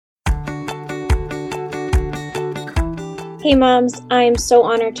Hey moms, I'm so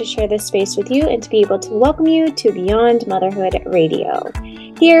honored to share this space with you and to be able to welcome you to Beyond Motherhood Radio.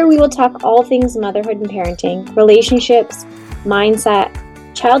 Here we will talk all things motherhood and parenting, relationships, mindset,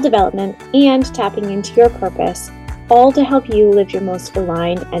 child development, and tapping into your purpose, all to help you live your most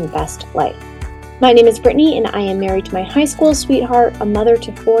aligned and best life. My name is Brittany and I am married to my high school sweetheart, a mother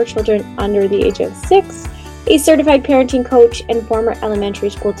to 4 children under the age of 6, a certified parenting coach, and former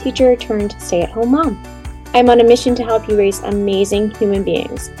elementary school teacher turned stay-at-home mom. I'm on a mission to help you raise amazing human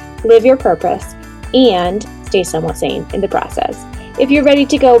beings, live your purpose, and stay somewhat sane in the process. If you're ready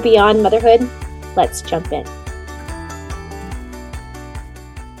to go beyond motherhood, let's jump in.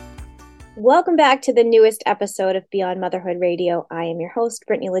 Welcome back to the newest episode of Beyond Motherhood Radio. I am your host,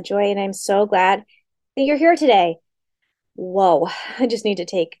 Brittany LaJoy, and I'm so glad that you're here today. Whoa, I just need to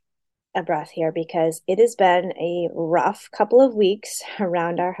take a breath here because it has been a rough couple of weeks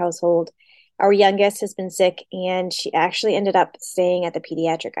around our household. Our youngest has been sick, and she actually ended up staying at the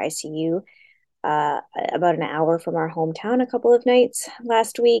pediatric ICU about an hour from our hometown a couple of nights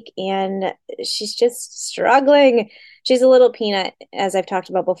last week, and she's just struggling. She's a little peanut, as I've talked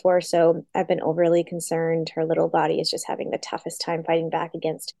about before, so I've been overly concerned. Her little body is just having the toughest time fighting back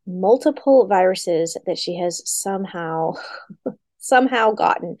against multiple viruses that she has somehow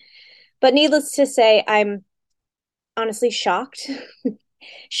gotten. But needless to say, I'm honestly shocked.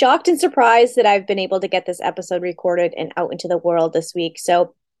 Shocked and surprised that I've been able to get this episode recorded and out into the world this week.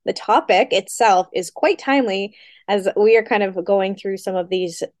 So the topic itself is quite timely as we are kind of going through some of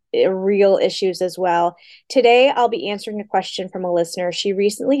these real issues as well. Today, I'll be answering a question from a listener. She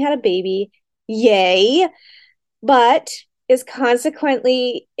recently had a baby, yay, but is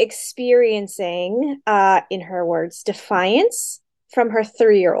consequently experiencing, in her words, defiance from her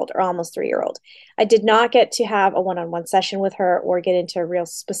 3-year-old or almost 3-year-old. I did not get to have a one-on-one session with her or get into real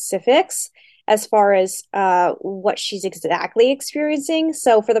specifics as far as what she's exactly experiencing.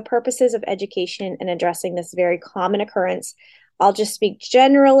 So for the purposes of education and addressing this very common occurrence, I'll just speak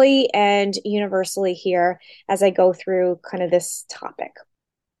generally and universally here as I go through kind of this topic.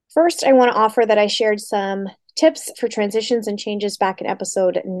 First, I want to offer that I shared some tips for transitions and changes back in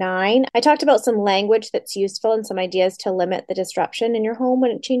episode 9. I talked about some language that's useful and some ideas to limit the disruption in your home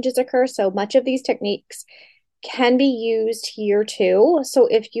when changes occur. So much of these techniques can be used here too. So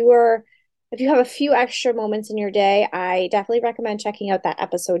if you have a few extra moments in your day, I definitely recommend checking out that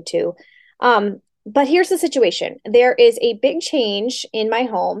episode too. But here's the situation. There is a big change in my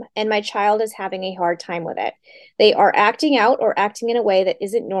home and my child is having a hard time with it. They are acting out or acting in a way that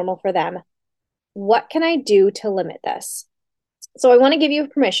isn't normal for them. What can I do to limit this? So I want to give you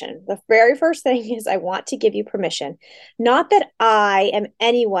permission. The very first thing is I want to give you permission. Not that I am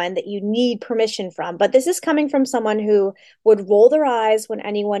anyone that you need permission from, but this is coming from someone who would roll their eyes when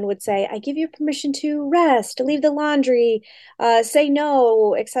anyone would say, I give you permission to rest, leave the laundry, say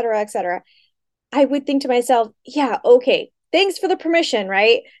no, etc., etc. I would think to myself, yeah, okay, thanks for the permission,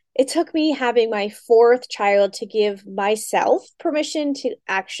 right? It took me having my 4th child to give myself permission to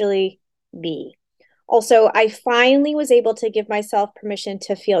actually be. Also, I finally was able to give myself permission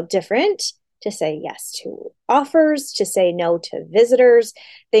to feel different, to say yes to offers, to say no to visitors,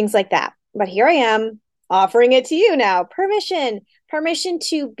 things like that. But here I am offering it to you now. Permission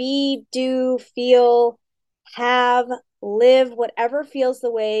to be, do, feel, have, live, whatever feels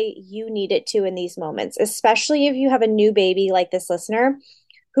the way you need it to in these moments, especially if you have a new baby like this listener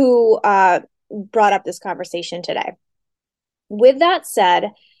who brought up this conversation today. With that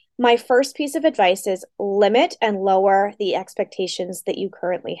said, my first piece of advice is limit and lower the expectations that you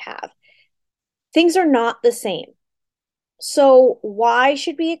currently have. Things are not the same. So why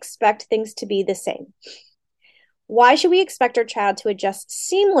should we expect things to be the same? Why should we expect our child to adjust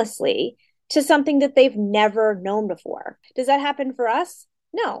seamlessly to something that they've never known before? Does that happen for us?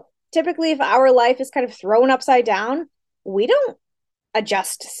 No. Typically, if our life is kind of thrown upside down, we don't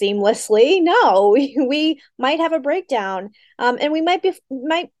adjust seamlessly. No, we might have a breakdown, and we might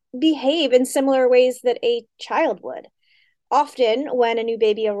behave in similar ways that a child would. Often, when a new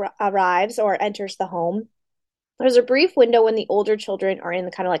baby arrives or enters the home, there's a brief window when the older children are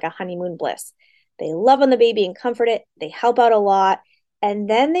in kind of like a honeymoon bliss. They love on the baby and comfort it. They help out a lot. And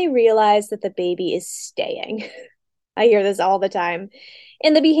then they realize that the baby is staying. I hear this all the time.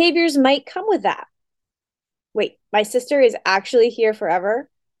 And the behaviors might come with that. Wait, my sister is actually here forever?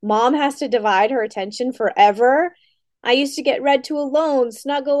 Mom has to divide her attention forever? I used to get read to alone,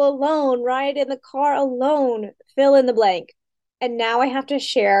 snuggle alone, ride in the car alone, fill in the blank. And now I have to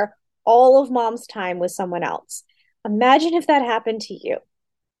share all of mom's time with someone else. Imagine if that happened to you.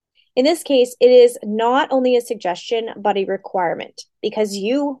 In this case, it is not only a suggestion, but a requirement because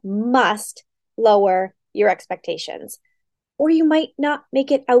you must lower your expectations. or you might not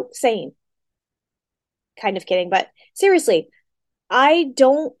make it out sane. Kind of kidding, but seriously, I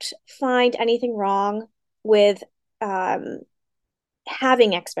don't find anything wrong with um,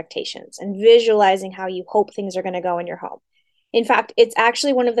 having expectations and visualizing how you hope things are going to go in your home. In fact, it's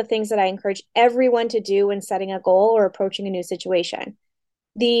actually one of the things that I encourage everyone to do when setting a goal or approaching a new situation.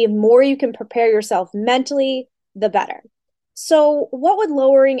 The more you can prepare yourself mentally, the better. So, what would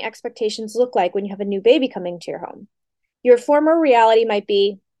lowering expectations look like when you have a new baby coming to your home? Your former reality might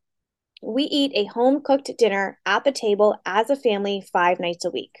be, we eat a home cooked dinner at the table as a family 5 nights a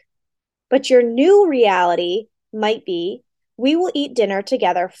week. But your new reality might be, we will eat dinner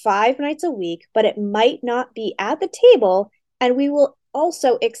together 5 nights a week, but it might not be at the table, and we will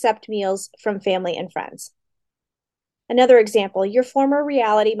also accept meals from family and friends. Another example, your former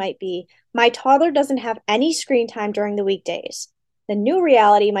reality might be, my toddler doesn't have any screen time during the weekdays. The new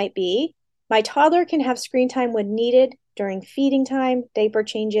reality might be, my toddler can have screen time when needed during feeding time, diaper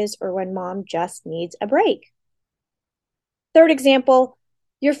changes, or when mom just needs a break. Third example,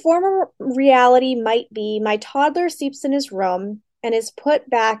 your former reality might be, my toddler sleeps in his room and is put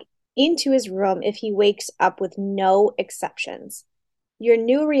back into his room if he wakes up with no exceptions. Your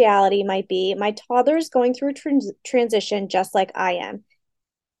new reality might be, my toddler is going through a transition just like I am.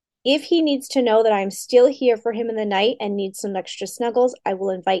 If he needs to know that I'm still here for him in the night and needs some extra snuggles, I will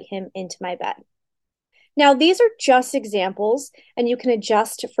invite him into my bed. Now, these are just examples, and you can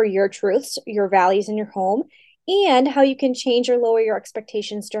adjust for your truths, your values in your home, and how you can change or lower your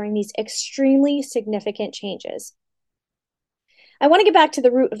expectations during these extremely significant changes. I want to get back to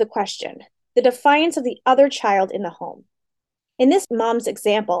the root of the question, the defiance of the other child in the home. In this mom's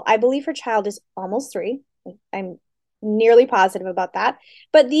example, I believe her child is almost 3. I'm nearly positive about that.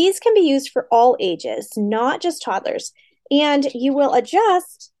 But these can be used for all ages, not just toddlers. And you will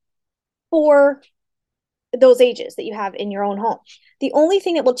adjust for those ages that you have in your own home. The only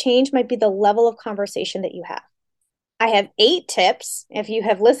thing that will change might be the level of conversation that you have. I have 8 tips. If you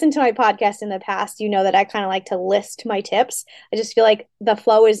have listened to my podcast in the past, you know that I kind of like to list my tips. I just feel like the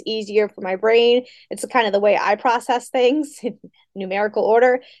flow is easier for my brain. It's kind of the way I process things in numerical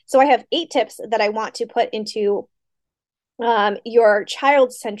order. So I have 8 tips that I want to put into your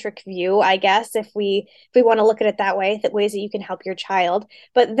child-centric view, I guess, if we want to look at it that way, that ways that you can help your child.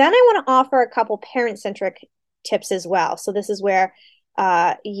 But then I want to offer a couple parent-centric tips as well. So this is where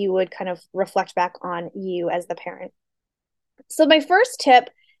you would kind of reflect back on you as the parent. So my first tip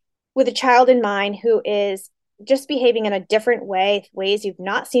with a child in mind who is just behaving in a different way, ways you've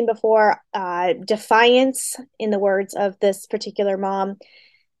not seen before, defiance, in the words of this particular mom.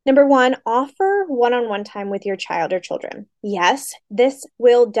 Number 1, offer one-on-one time with your child or children. Yes, this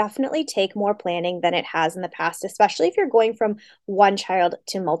will definitely take more planning than it has in the past, especially if you're going from one child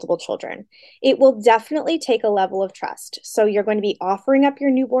to multiple children. It will definitely take a level of trust. So you're going to be offering up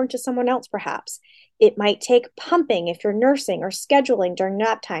your newborn to someone else, perhaps. It might take pumping if you're nursing or scheduling during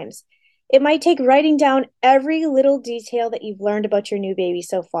nap times. It might take writing down every little detail that you've learned about your new baby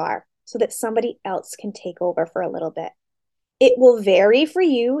so far so that somebody else can take over for a little bit. It will vary for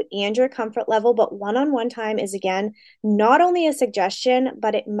you and your comfort level, but one-on-one time is, again, not only a suggestion,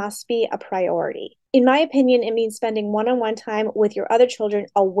 but it must be a priority. In my opinion, it means spending one-on-one time with your other children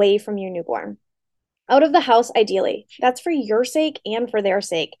away from your newborn. Out of the house, ideally. That's for your sake and for their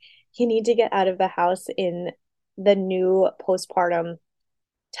sake. You need to get out of the house in the new postpartum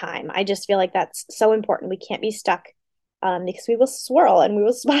time. I just feel like that's so important. We can't be stuck because we will swirl and we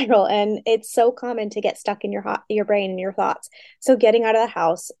will spiral, and it's so common to get stuck in your brain and your thoughts. So getting out of the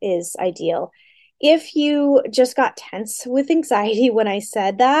house is ideal. If you just got tense with anxiety when I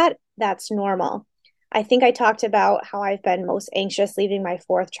said that, that's normal. I think I talked about how I've been most anxious leaving my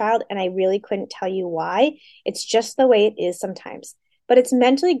 4th child, and I really couldn't tell you why. It's just the way it is sometimes. But it's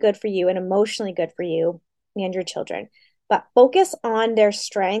mentally good for you and emotionally good for you and your children. But focus on their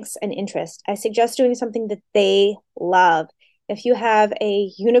strengths and interests. I suggest doing something that they love. If you have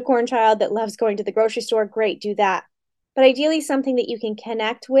a unicorn child that loves going to the grocery store, great, do that. But ideally, something that you can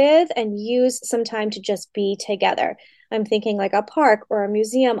connect with and use some time to just be together. I'm thinking like a park or a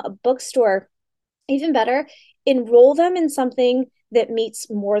museum, a bookstore. Even better, enroll them in something that meets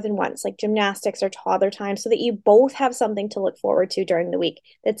more than once, like gymnastics or toddler time, so that you both have something to look forward to during the week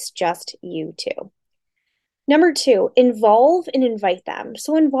that's just you two. Number 2, involve and invite them.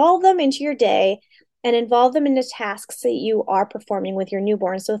 So involve them into your day and involve them into tasks that you are performing with your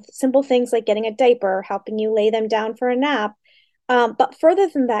newborn. So simple things like getting a diaper, helping you lay them down for a nap. But further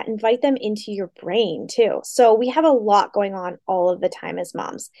than that, invite them into your brain too. So we have a lot going on all of the time as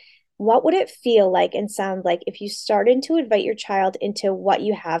moms. What would it feel like and sound like if you started to invite your child into what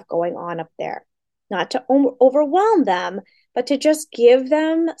you have going on up there? Not to overwhelm them, but to just give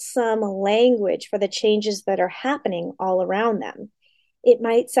them some language for the changes that are happening all around them. It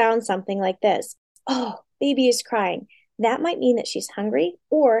might sound something like this. Oh, baby is crying. That might mean that she's hungry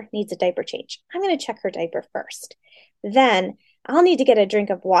or needs a diaper change. I'm going to check her diaper first. Then I'll need to get a drink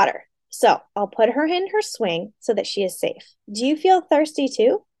of water. So I'll put her in her swing so that she is safe. Do you feel thirsty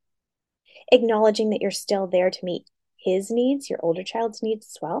too? Acknowledging that you're still there to meet his needs, your older child's needs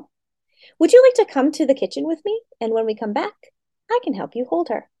as well. Would you like to come to the kitchen with me? And when we come back, I can help you hold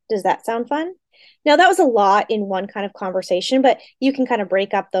her. Does that sound fun? Now, that was a lot in one kind of conversation, but you can kind of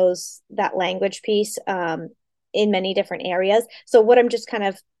break up that language piece in many different areas. So what I'm just kind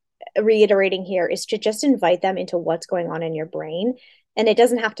of reiterating here is to just invite them into what's going on in your brain. And it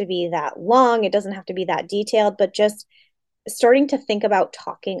doesn't have to be that long. It doesn't have to be that detailed, but just starting to think about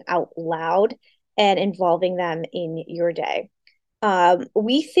talking out loud and involving them in your day.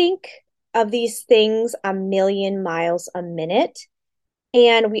 We think of these things a million miles a minute,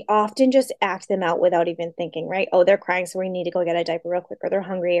 and we often just act them out without even thinking, right? Oh, they're crying, so we need to go get a diaper real quick, or they're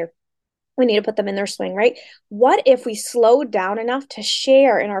hungry, or we need to put them in their swing, right? What if we slowed down enough to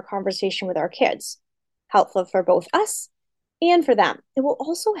share in our conversation with our kids? Helpful for both us and for them. It will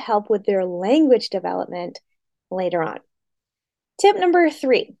also help with their language development later on. Tip number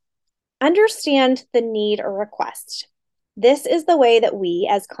 3, understand the need or request. This is the way that we,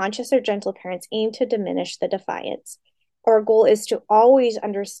 as conscious or gentle parents, aim to diminish the defiance. Our goal is to always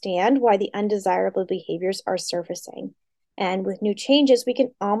understand why the undesirable behaviors are surfacing. And with new changes, we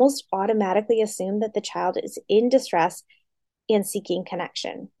can almost automatically assume that the child is in distress and seeking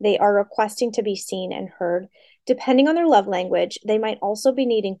connection. They are requesting to be seen and heard. Depending on their love language, they might also be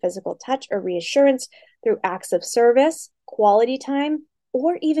needing physical touch or reassurance through acts of service, quality time,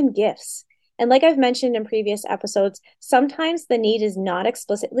 or even gifts. And like I've mentioned in previous episodes, sometimes the need is not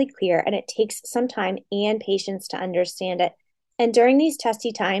explicitly clear and it takes some time and patience to understand it. And during these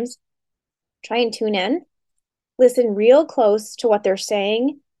testy times, try and tune in, listen real close to what they're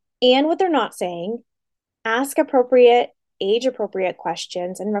saying and what they're not saying, ask age appropriate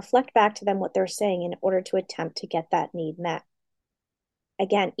questions, and reflect back to them what they're saying in order to attempt to get that need met.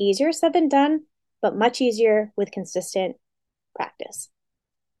 Again, easier said than done, but much easier with consistent practice.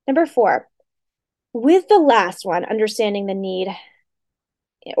 Number 4, with the last one, understanding the need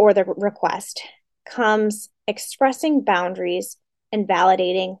or the request, comes expressing boundaries and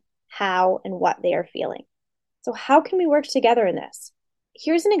validating how and what they are feeling. So how can we work together in this?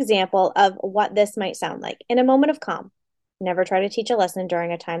 Here's an example of what this might sound like in a moment of calm. Never try to teach a lesson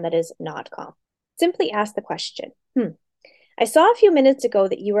during a time that is not calm. Simply ask the question, I saw a few minutes ago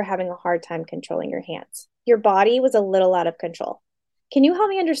that you were having a hard time controlling your hands. Your body was a little out of control. Can you help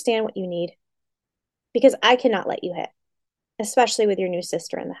me understand what you need? Because I cannot let you hit, especially with your new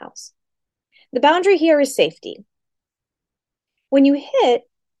sister in the house. The boundary here is safety. When you hit,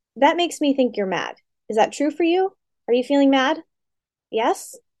 that makes me think you're mad. Is that true for you? Are you feeling mad?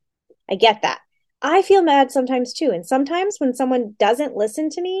 Yes? I get that. I feel mad sometimes too. And sometimes when someone doesn't listen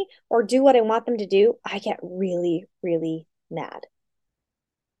to me or do what I want them to do, I get really, really mad.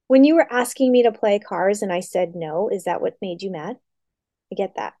 When you were asking me to play cars and I said no, is that what made you mad? I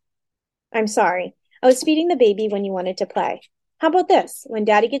get that. I'm sorry. I was feeding the baby when you wanted to play. How about this? When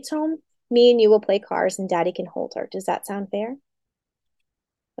daddy gets home, me and you will play cars and daddy can hold her. Does that sound fair?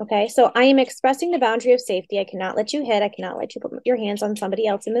 Okay, so I am expressing the boundary of safety. I cannot let you hit. I cannot let you put your hands on somebody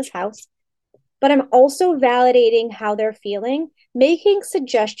else in this house. But I'm also validating how they're feeling, making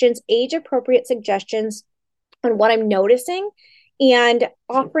suggestions, age-appropriate suggestions on what I'm noticing, and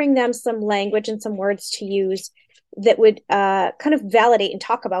offering them some language and some words to use that would kind of validate and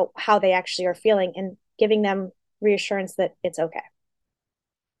talk about how they actually are feeling and giving them reassurance that it's okay.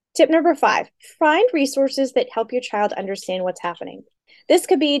 Tip number 5, find resources that help your child understand what's happening. This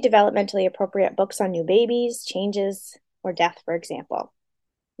could be developmentally appropriate books on new babies, changes, or death, for example.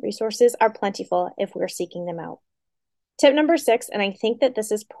 Resources are plentiful if we're seeking them out. Tip number 6, and I think that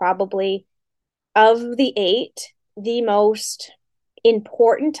this is probably, of the 8, the most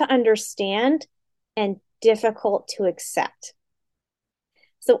important to understand and difficult to accept.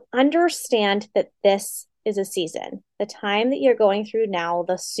 So understand that this is a season. The time that you're going through now,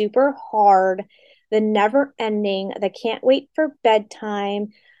 the super hard, the never ending, the can't wait for bedtime,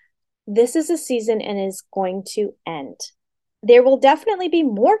 this is a season and is going to end. There will definitely be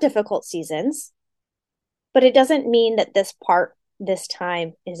more difficult seasons, but it doesn't mean that this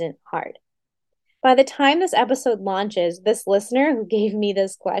time isn't hard. By the time this episode launches, this listener who gave me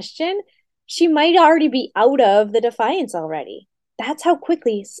this question, she might already be out of the Defiance already. That's how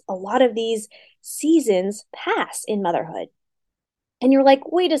quickly a lot of these seasons pass in motherhood. And you're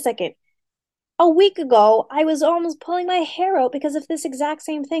like, wait a second. A week ago, I was almost pulling my hair out because of this exact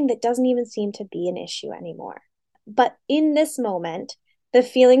same thing that doesn't even seem to be an issue anymore. But in this moment, the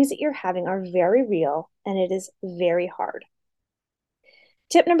feelings that you're having are very real and it is very hard.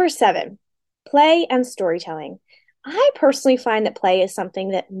 Tip number 7, play and storytelling. I personally find that play is something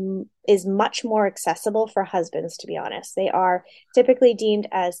that is much more accessible for husbands, to be honest. They are typically deemed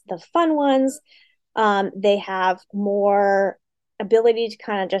as the fun ones. They have more ability to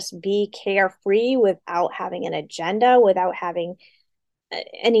kind of just be carefree without having an agenda, without having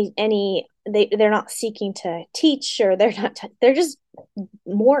they're not seeking to teach, or they're just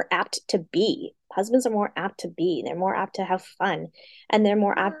more apt to be. Husbands are more apt to be. They're more apt to have fun, and they're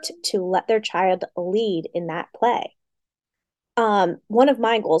more apt to let their child lead in that play. One of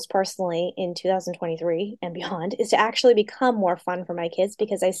my goals personally in 2023 and beyond is to actually become more fun for my kids,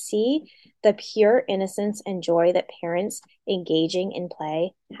 because I see the pure innocence and joy that parents engaging in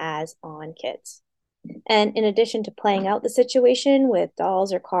play has on kids. And in addition to playing out the situation with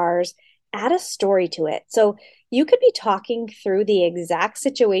dolls or cars, add a story to it. So you could be talking through the exact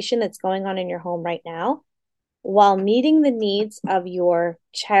situation that's going on in your home right now while meeting the needs of your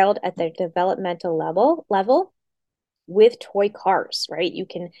child at their developmental level with toy cars, right? You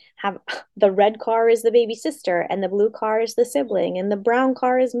can have the red car is the baby sister, and the blue car is the sibling, and the brown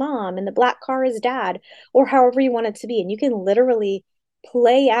car is mom, and the black car is dad, or however you want it to be. And you can literally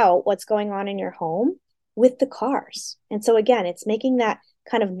play out what's going on in your home with the cars. And so again, it's making that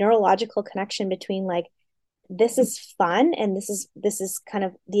kind of neurological connection between like, this is fun, and this is kind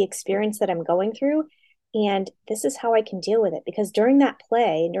of the experience that I'm going through, and this is how I can deal with it. Because during that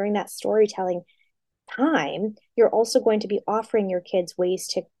play and during that storytelling time, you're also going to be offering your kids ways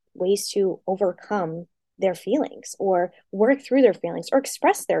to overcome their feelings, or work through their feelings, or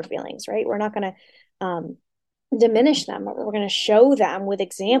express their feelings, right? We're not going to diminish them, but we're going to show them with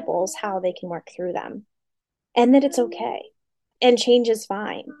examples how they can work through them, and that it's okay, and change is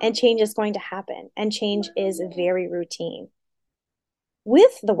fine, and change is going to happen, and change is very routine.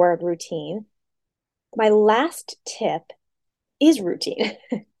 With the word routine, my last tip is routine.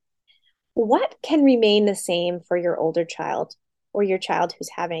 What can remain the same for your older child, or your child who's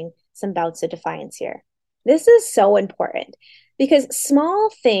having some bouts of defiance here? This is so important, because small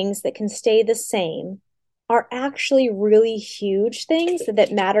things that can stay the same are actually really huge things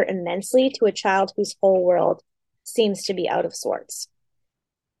that matter immensely to a child whose whole world seems to be out of sorts.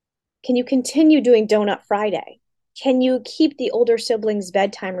 Can you continue doing Donut Friday? Can you keep the older sibling's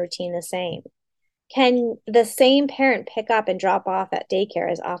bedtime routine the same? Can the same parent pick up and drop off at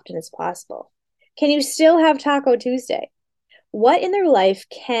daycare as often as possible? Can you still have Taco Tuesday? What in their life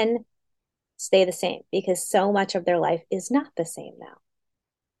can stay the same? Because so much of their life is not the same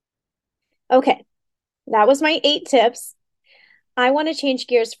now. Okay, that was my 8 tips. I want to change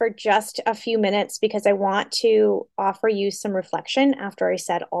gears for just a few minutes because I want to offer you some reflection after I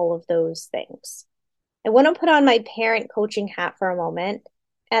said all of those things. I want to put on my parent coaching hat for a moment,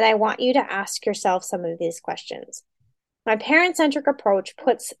 and I want you to ask yourself some of these questions. My parent-centric approach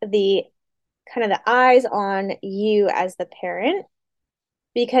puts the kind of the eyes on you as the parent,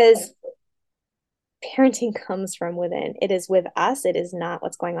 because parenting comes from within. It is with us. It is not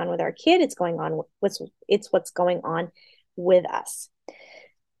what's going on with our kid. It's what's going on with us.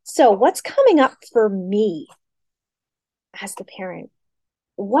 So what's coming up for me as the parent?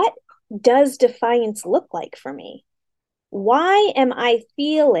 What does defiance look like for me? Why am I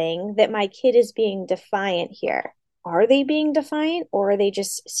feeling that my kid is being defiant here? Are they being defiant, or are they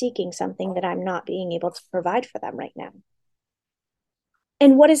just seeking something that I'm not being able to provide for them right now?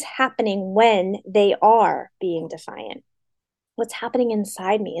 And what is happening when they are being defiant? What's happening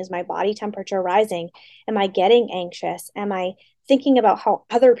inside me? Is my body temperature rising? Am I getting anxious? Am I thinking about how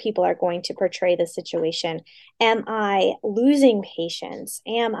other people are going to portray the situation? Am I losing patience?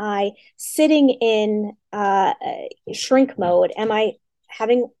 Am I sitting in shrink mode? Am I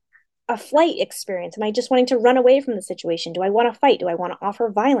having a flight experience? Am I just wanting to run away from the situation? Do I want to fight? Do I want to offer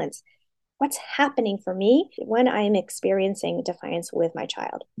violence? What's happening for me when I'm experiencing defiance with my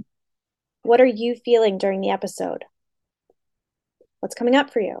child? What are you feeling during the episode? What's coming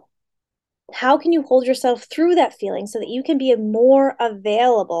up for you? How can you hold yourself through that feeling so that you can be more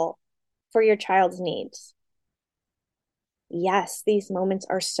available for your child's needs? Yes, these moments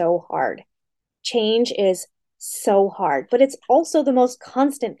are so hard. Change is so hard, but it's also the most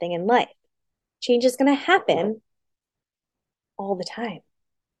constant thing in life. Change is going to happen all the time,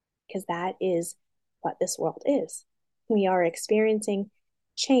 because that is what this world is. We are experiencing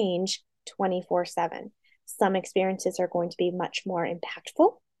change 24/7. Some experiences are going to be much more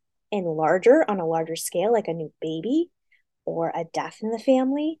impactful and larger on a larger scale, like a new baby or a death in the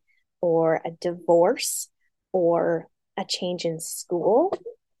family. or a divorce or a change in school,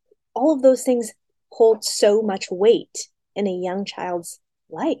 all of those things hold so much weight in a young child's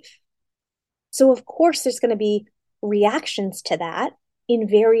life. So, of course, there's going to be reactions to that in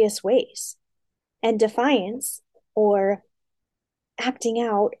various ways. And defiance or acting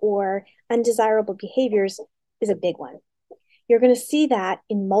out or undesirable behaviors is a big one. You're going to see that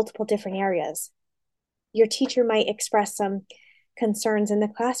in multiple different areas. Your teacher might express some concerns in the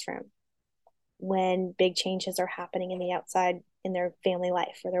classroom when big changes are happening in the outside in their family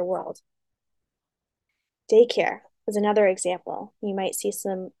life or their world. Daycare is another example. You might see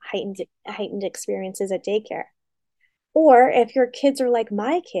some heightened experiences at daycare. Or if your kids are like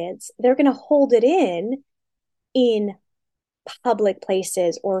my kids, they're going to hold it in public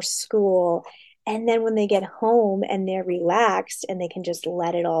places or school. And then when they get home and they're relaxed and they can just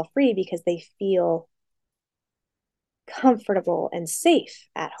let it all free because they feel comfortable and safe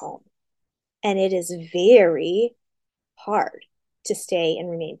at home. And it is very hard to stay and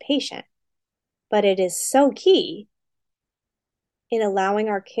remain patient. But it is so key in allowing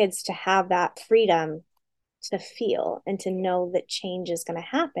our kids to have that freedom to feel and to know that change is going to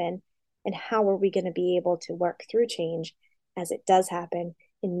happen. And how are we going to be able to work through change as it does happen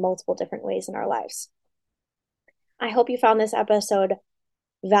in multiple different ways in our lives? I hope you found this episode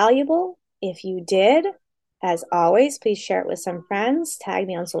valuable. If you did, as always, please share it with some friends. Tag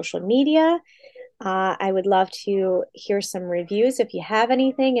me on social media. I would love to hear some reviews. If you have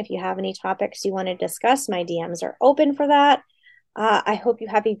anything, if you have any topics you want to discuss, my DMs are open for that. I hope you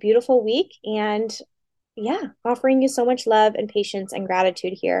have a beautiful week, and offering you so much love and patience and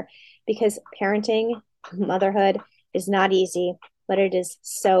gratitude here, because parenting, motherhood is not easy, but it is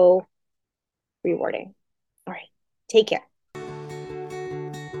so rewarding. All right, take care.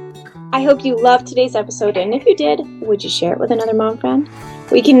 I hope you loved today's episode, and if you did, would you share it with another mom friend?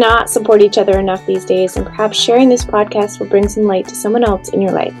 We cannot support each other enough these days, and perhaps sharing this podcast will bring some light to someone else in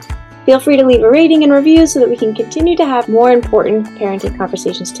your life. Feel free to leave a rating and review so that we can continue to have more important parenting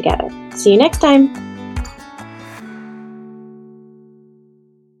conversations together. See you next time.